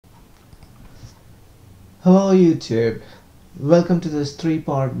Hello YouTube, welcome to this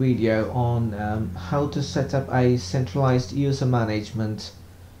three-part video on how to set up a centralized user management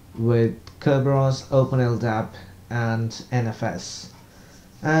with Kerberos OpenLDAP and NFS.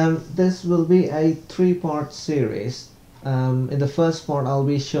 This will be a three-part series. In the first part I'll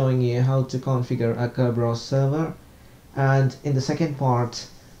be showing you how to configure a Kerberos server, and in the second part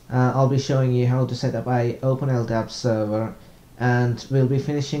I'll be showing you how to set up a OpenLDAP server, and we'll be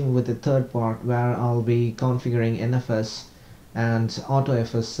finishing with the third part where I'll be configuring NFS and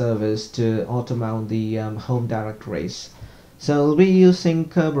autofs servers to auto-mount the home directories. So we'll be using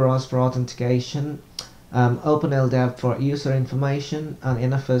Kerberos for authentication, OpenLDAP for user information,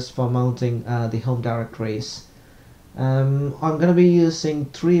 and NFS for mounting the home directories. I'm going to be using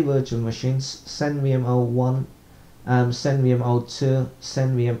three virtual machines: CenVM01, CenVM02,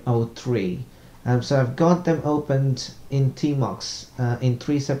 CenVM03. So I've got them opened in tmux in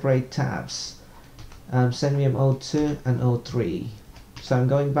three separate tabs, CenVM02 and 03. So I'm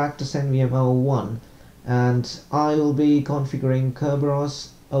going back to CenVM01, and I will be configuring Kerberos,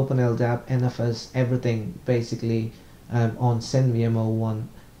 OpenLDAP, NFS, everything basically on CenVM01.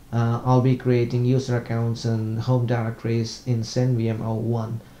 I'll be creating user accounts and home directories in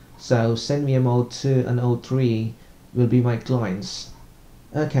CenVM01. So CenVM02 and 03 will be my clients.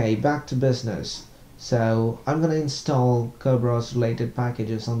 Okay, back to business. So I'm going to install Kerberos related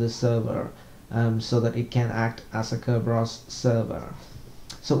packages on this server so that it can act as a Kerberos server.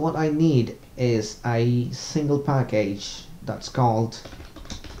 So what I need is a single package that's called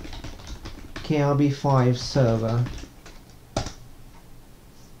KRB5 server.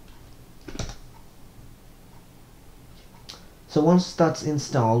 So once that's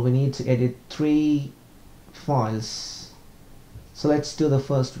installed, we need to edit three files. So let's do the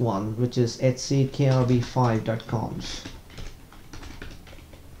first one, which is etckrb5.conf.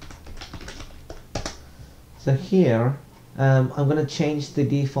 So here I'm going to change the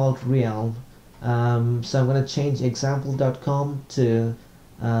default realm. So I'm going to change example.com to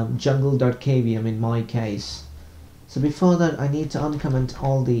jungle.kvm in my case. So before that I need to uncomment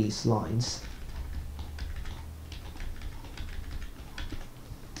all these lines.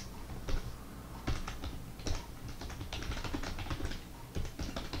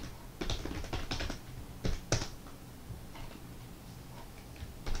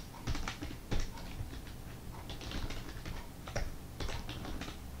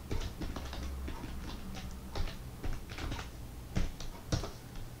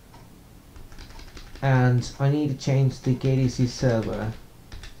 And I need to change the KDC server,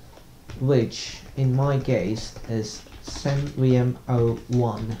 which in my case is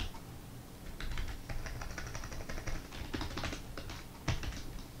CenVM01.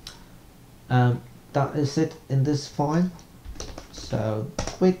 That is it in this file. So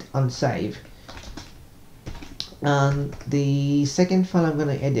quit and save. And the second file I'm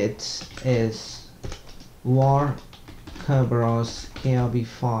going to edit is var Kerberos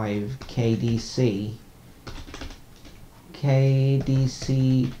KRB5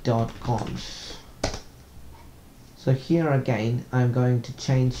 kdc.conf. So here again I'm going to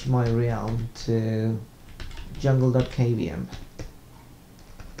change my realm to jungle.kvm.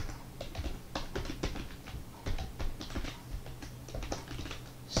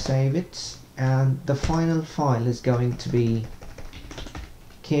 Save it, and the final file is going to be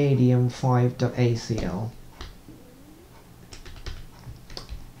kdm5.acl.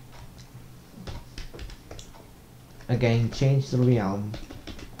 Again, change the realm.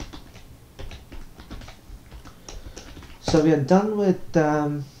 So we are done with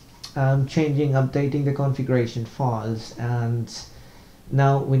updating the configuration files, and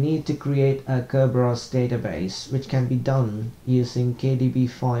now we need to create a Kerberos database, which can be done using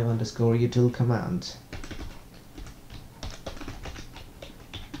kdb5_util command.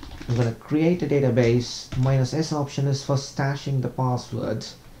 I'm going to create a database. -s option is for stashing the password,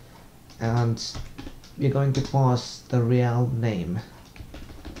 and we're going to pass the realm name,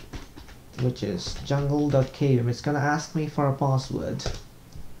 which is jungle.kvm. It's going to ask me for a password.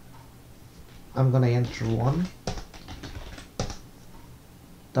 I'm going to enter one.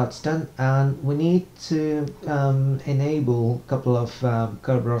 That's done, and we need to enable a couple of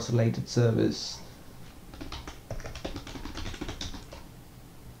Kerberos related servers.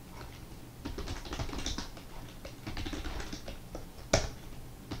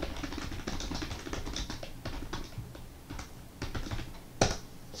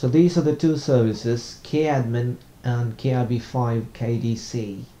 So these are the two services, kadmin and krb5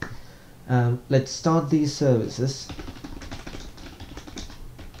 kdc. Let's start these services.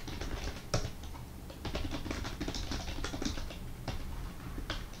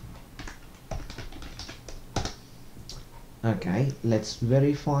 Okay, let's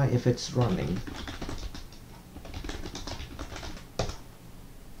verify if it's running.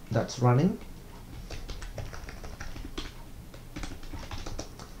 That's running.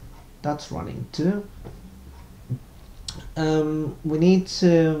 That's running too. We need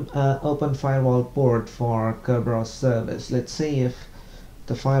to open firewall port for Kerberos service. Let's see if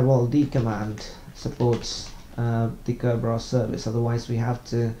the firewall D command supports the Kerberos service. Otherwise, we have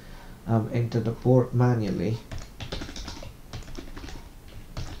to enter the port manually.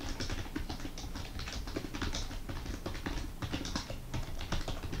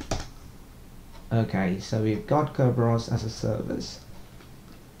 Okay, so we've got Kerberos as a service,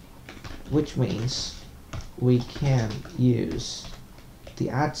 which means we can use the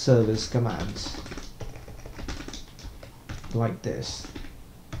add service command like this.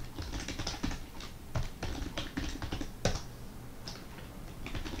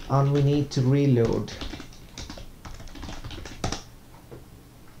 And we need to reload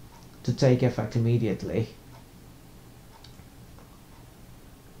to take effect immediately.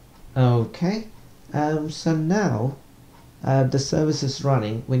 Okay, so now the service is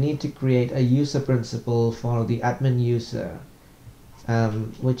running. We need to create a user principal for the admin user,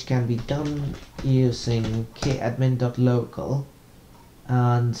 which can be done using kadmin.local,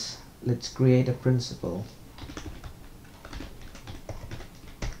 and let's create a principal.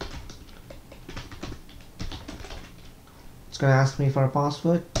 It's going to ask me for a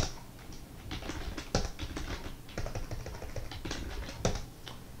password.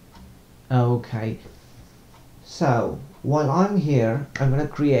 Okay, so while I'm here, I'm going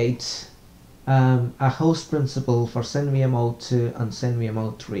to create a host principal for CenVMO2 and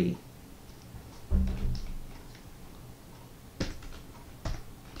CenVMO3.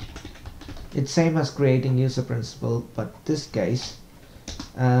 It's same as creating user principal, but this case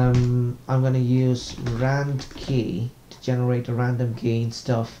I'm going to use rand key to generate a random key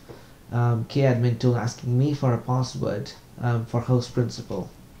instead of kadmin tool asking me for a password for host principal.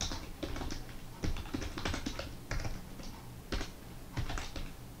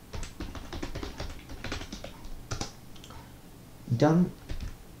 Done,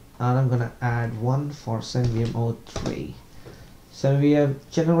 and I'm gonna add one for CenVMO3. So we have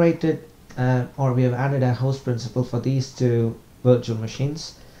generated or we have added a host principal for these two virtual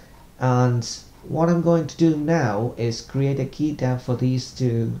machines, and what I'm going to do now is create a key tab for these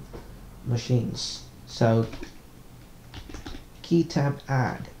two machines. So key tab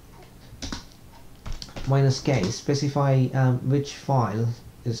add -k, specify which file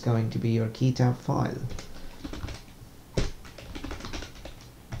is going to be your key tab file.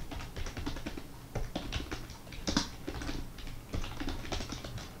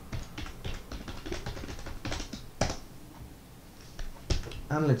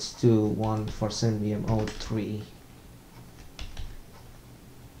 And let's do one for CenVMO3.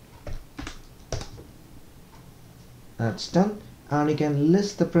 That's done, and you can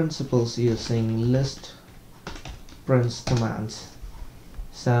list the principals using list prints commands.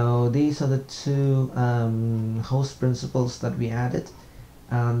 So these are the two host principals that we added,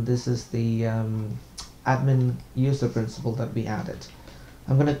 and this is the admin user principal that we added.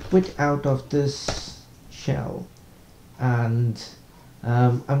 I'm going to quit out of this shell, and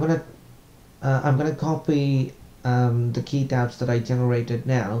I'm gonna copy the key tabs that I generated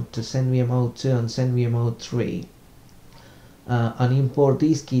now to CenVMO2 and CenVMO3 and import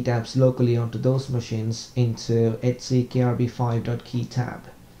these key tabs locally onto those machines into etckrb5.keytab.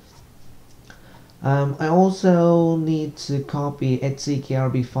 I also need to copy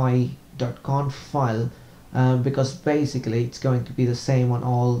etckrb5.conf file because basically it's going to be the same on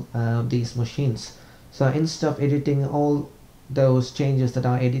all these machines. So instead of editing all those changes that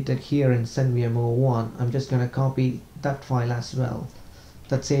are edited here in CenVMO1, I'm just going to copy that file as well.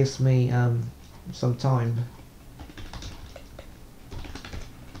 That saves me some time.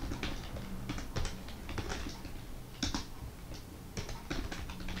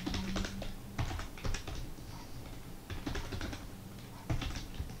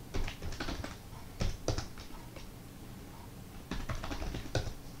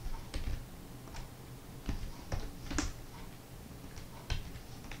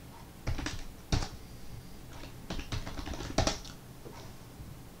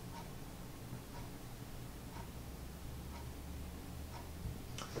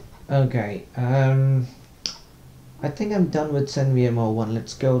 Okay, I think I'm done with CenVMO1.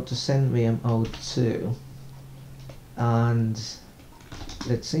 Let's go to CenVMO2 and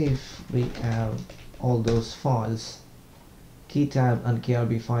let's see if we have all those files, keytab and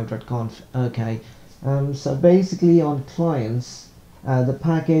krb5.conf. Okay, so basically on clients The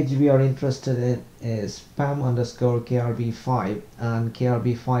package we are interested in is PAM underscore KRB5 and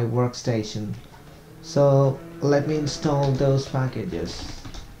KRB5 workstation. So let me install those packages.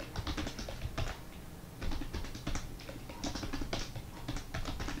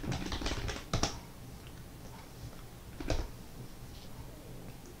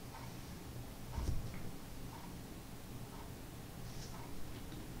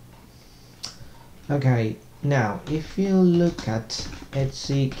 Okay, now if you look at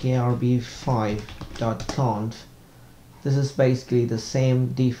hckrb5.conf, this is basically the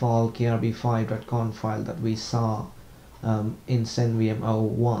same default krb5.conf file that we saw in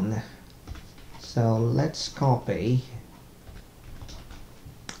CentVM01. So let's copy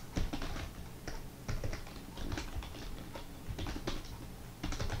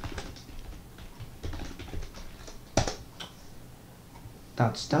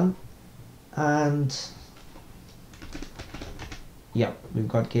that's done, and yep, we've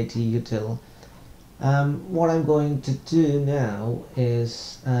got ktutil. What I'm going to do now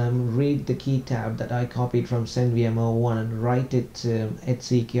is read the key tab that I copied from CentVM01 and write it to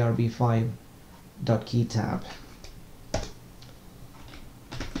hckrb5.keytab.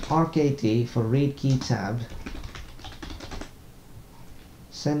 rkt for read key tab,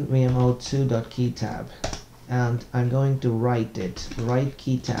 CentVM02.keytab, and I'm going to write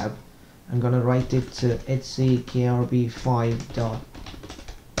key tab. I'm going to write it to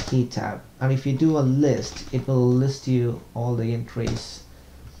hckrb5.keytab, and if you do a list, it will list you all the entries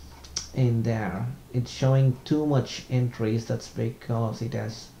in there. It's showing too much entries. That's because it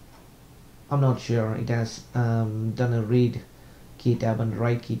has, I'm not sure, it has done a read key tab and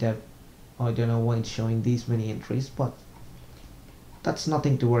write key tab. I don't know why it's showing these many entries, but that's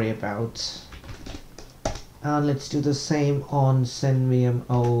nothing to worry about. And let's do the same on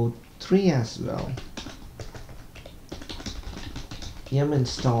CentVM03 as well. Yum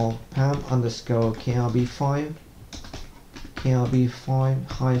install pam underscore krb5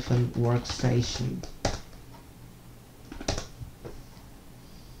 hyphen workstation.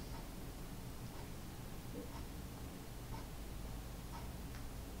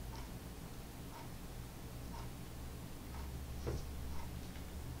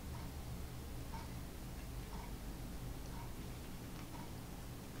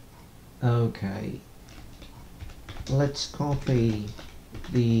 Okay, let's copy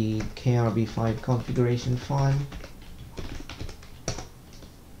the krb5 configuration file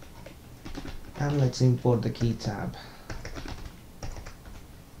and let's import the key tab.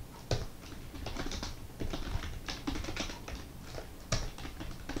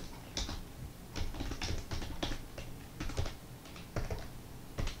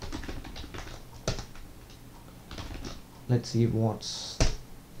 Let's see what's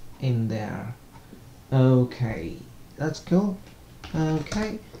in there. Okay, that's cool.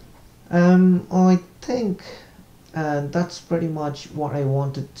 Okay, I think that's pretty much what I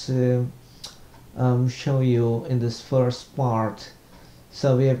wanted to show you in this first part.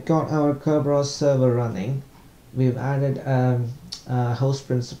 So we have got our Kerberos server running. We've added a host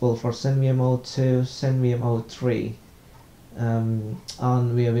principal for CentVM02, CentVM03,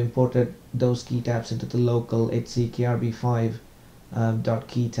 and we have imported those key tabs into the local hckrb5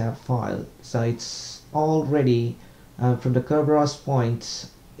 .keytab file. So it's all ready. From the Kerberos point,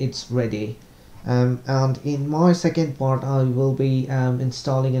 it's ready. And in my second part, I will be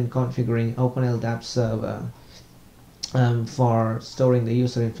installing and configuring OpenLDAP server for storing the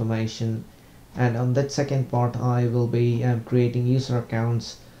user information. And on that second part, I will be creating user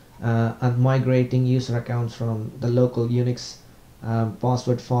accounts and migrating user accounts from the local Unix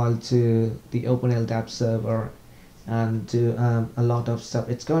password file to the OpenLDAP server, and do a lot of stuff.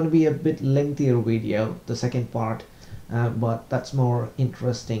 It's going to be a bit lengthier video, the second part, but that's more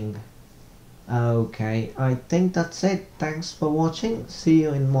interesting. Okay, I think that's it. Thanks for watching. See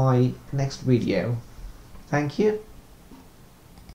you in my next video. Thank you.